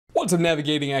What's up,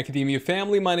 Navigating Academia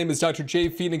family? My name is Dr. J.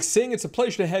 Phoenix Singh. It's a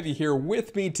pleasure to have you here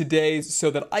with me today so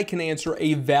that I can answer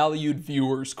a valued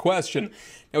viewer's question.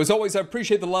 Now, as always, I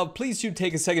appreciate the love. Please do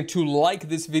take a second to like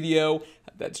this video.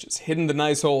 That's just hitting the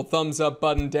nice old thumbs up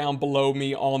button down below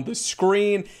me on the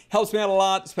screen. Helps me out a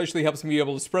lot, especially helps me be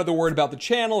able to spread the word about the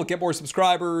channel, get more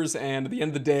subscribers, and at the end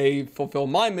of the day, fulfill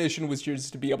my mission, which is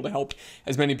to be able to help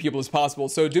as many people as possible.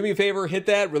 So do me a favor, hit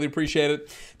that, really appreciate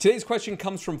it. Today's question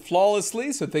comes from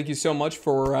Flawlessly, so thank you so much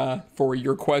for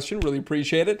your question, really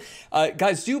appreciate it.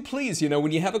 Guys, do please,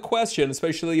 when you have a question,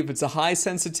 especially if it's a high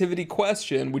sensitivity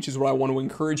question, which is what I want to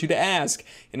encourage you to ask,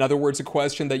 in other words, a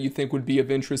question that you think would be of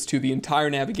interest to the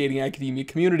entire Navigating Academia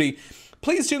community,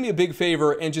 please do me a big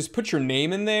favor and just put your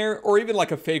name in there, or even like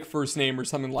a fake first name or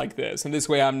something like this. And this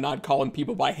way I'm not calling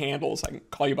people by handles. I can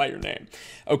call you by your name.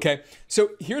 Okay,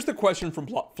 so here's the question from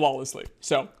Flawlessly.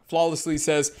 So Flawlessly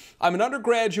says, I'm an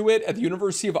undergraduate at the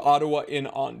University of Ottawa in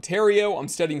Ontario. I'm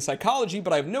studying psychology,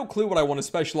 but I have no clue what I want to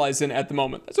specialize in at the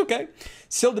moment. That's okay.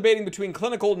 Still debating between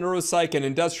clinical neuropsych and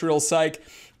industrial psych.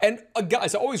 And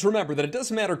guys, always remember that it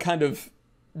doesn't matter kind of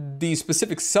the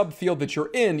specific subfield that you're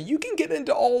in, you can get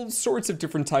into all sorts of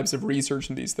different types of research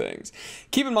in these things.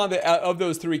 Keep in mind that of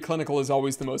those three, clinical is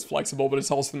always the most flexible, but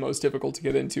it's also the most difficult to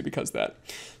get into because of that.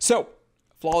 So,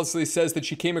 Flawlessly says that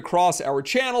she came across our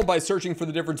channel by searching for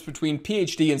the difference between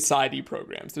PhD and PsyD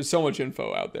programs. There's so much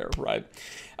info out there, right?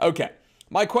 Okay.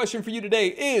 My question for you today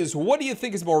is, what do you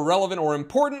think is more relevant or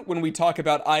important when we talk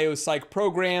about IO Psych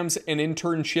programs, an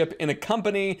internship in a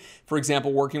company, for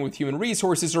example, working with human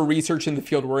resources or research in the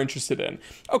field we're interested in?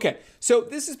 Okay, so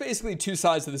this is basically two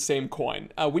sides of the same coin.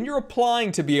 When you're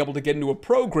applying to be able to get into a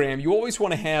program, you always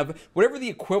want to have whatever the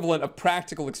equivalent of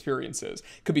practical experience is.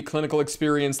 Could be clinical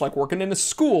experience like working in a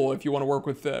school if you want to work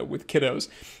with kiddos,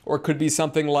 or it could be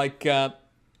something like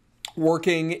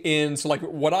working in, so like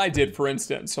what I did, for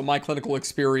instance. So my clinical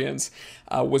experience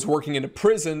was working in a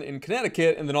prison in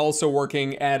Connecticut, and then also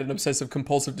working at an obsessive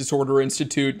compulsive disorder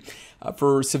institute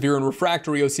for severe and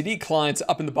refractory OCD clients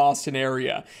up in the Boston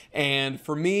area. And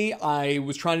for me, I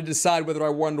was trying to decide whether I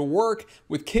wanted to work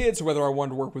with kids or whether I wanted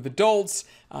to work with adults.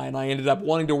 And I ended up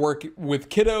wanting to work with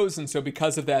kiddos, and so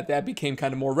because of that, that became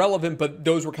kind of more relevant, but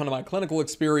those were kind of my clinical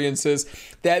experiences.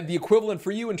 That the equivalent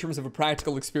for you in terms of a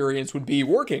practical experience would be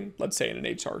working, let's say, in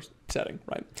an HR setting,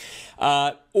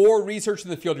 right? Or research in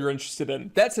the field you're interested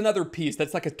in. That's another piece.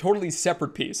 That's like a totally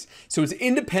separate piece. So it's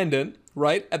independent,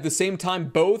 right? At the same time,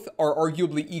 both are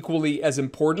arguably equally as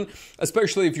important,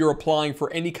 especially if you're applying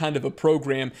for any kind of a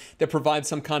program that provides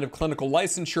some kind of clinical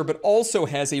licensure, but also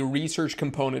has a research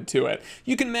component to it.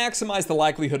 You can maximize the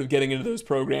likelihood of getting into those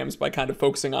programs by kind of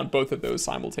focusing on both of those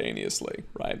simultaneously,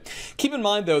 right? Keep in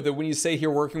mind, though, that when you say here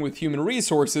working with human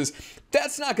resources,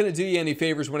 that's not going to do you any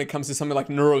favors when it comes to something like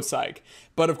neuropsych.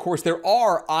 But of course, there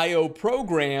are IO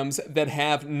programs that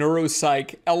have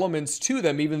neuropsych elements to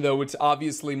them, even though it's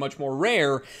obviously much more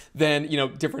rare than,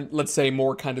 different, let's say,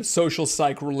 more kind of social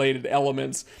psych related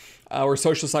elements or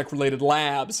social psych related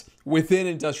labs within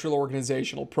industrial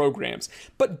organizational programs.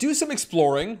 But do some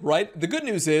exploring, right? The good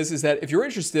news is that if you're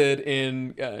interested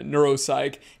in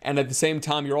neuropsych and at the same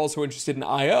time you're also interested in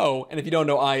IO, and if you don't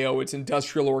know IO, it's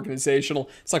industrial organizational,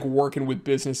 it's like working with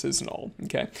businesses and all,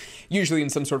 okay? Usually in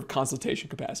some sort of consultation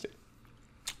capacity.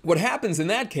 What happens in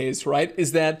that case, right,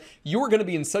 is that you're going to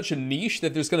be in such a niche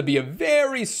that there's going to be a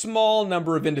very small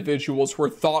number of individuals who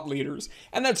are thought leaders.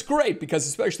 And that's great because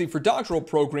especially for doctoral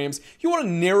programs, you want to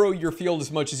narrow your field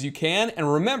as much as you can.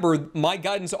 And remember, my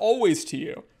guidance always to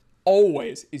you,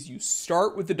 always, is you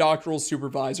start with the doctoral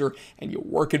supervisor and you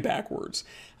work it backwards,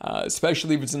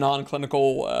 especially if it's a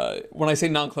non-clinical, when I say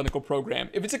non-clinical program.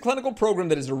 If it's a clinical program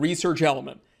that is a research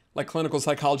element, like clinical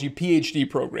psychology PhD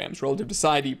programs relative to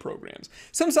PsyD programs.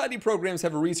 Some PsyD programs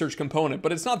have a research component,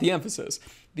 but it's not the emphasis.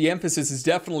 The emphasis is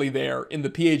definitely there in the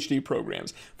PhD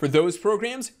programs. For those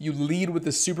programs, you lead with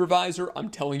the supervisor, I'm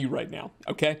telling you right now,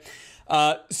 okay?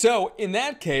 So in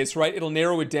that case, right, it'll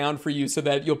narrow it down for you so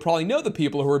that you'll probably know the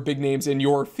people who are big names in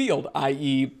your field,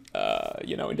 i.e.,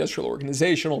 industrial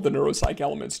organizational, the neuropsych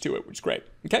elements to it, which is great,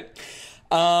 okay?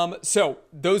 So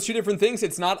those two different things,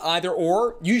 it's not either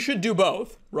or. You should do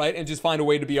both, right? And just find a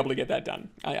way to be able to get that done.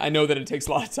 I know that it takes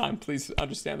a lot of time. Please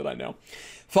understand that I know.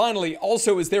 Finally,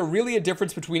 also, is there really a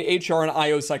difference between HR and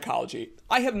IO psychology?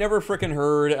 I have never frickin'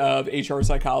 heard of HR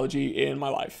psychology in my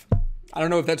life. I don't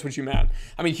know if that's what you meant.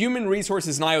 I mean, human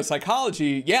resources and IO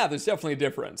psychology, yeah, there's definitely a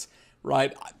difference,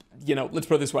 right? Let's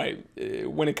put it this way.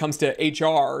 When it comes to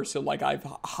HR, so like I've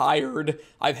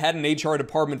had an HR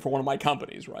department for one of my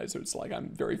companies, right? So it's like I'm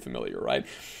very familiar, right?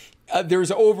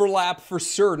 There's overlap for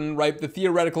certain, right? The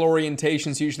theoretical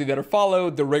orientations usually that are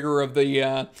followed, the rigor of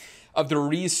the of the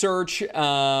research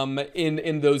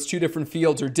in those two different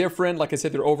fields are different. Like I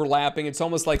said, they're overlapping. It's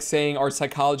almost like saying, are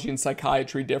psychology and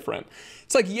psychiatry different?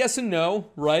 It's like yes and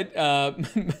no, right?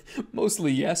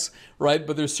 Mostly yes, right?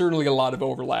 But there's certainly a lot of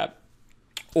overlap.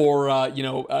 Or,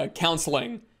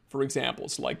 counseling, for example.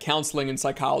 So like counseling and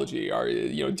psychology are,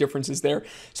 differences there.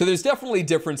 So there's definitely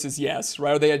differences, yes,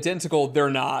 right? Are they identical? They're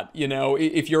not.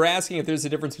 If you're asking if there's a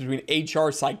difference between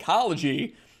HR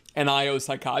psychology and IO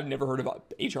psychology, I've never heard of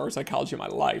HR psychology in my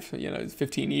life, it's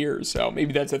 15 years. So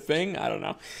maybe that's a thing. I don't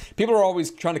know. People are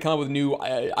always trying to come up with new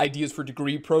ideas for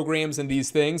degree programs and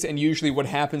these things. And usually what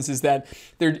happens is that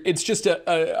it's just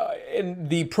and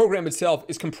the program itself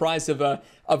is comprised of a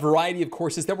variety of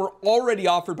courses that were already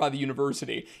offered by the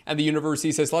university. And the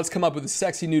university says, let's come up with a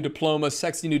sexy new diploma,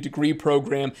 sexy new degree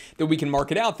program that we can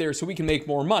market out there so we can make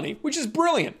more money, which is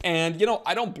brilliant. And,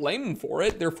 I don't blame them for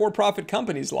it. They're for-profit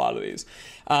companies, a lot of these.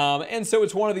 And so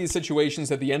it's one of these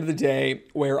situations at the end of the day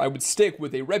where I would stick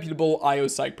with a reputable IO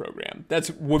Psych program.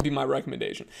 Would be my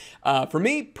recommendation. For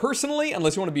me, personally,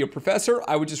 unless you want to be a professor,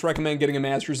 I would just recommend getting a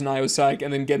master's in IO Psych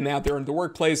and then getting out there into the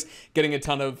workplace, getting a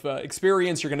ton of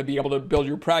experience. You're going to be able to build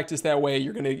your practice that way.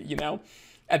 You're going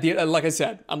to, like I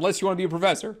said, unless you want to be a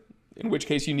professor, in which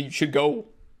case you should go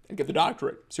and get the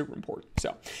doctorate. Super important.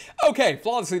 So, okay,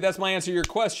 flawlessly, that's my answer to your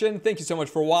question. Thank you so much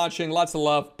for watching. Lots of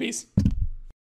love. Peace.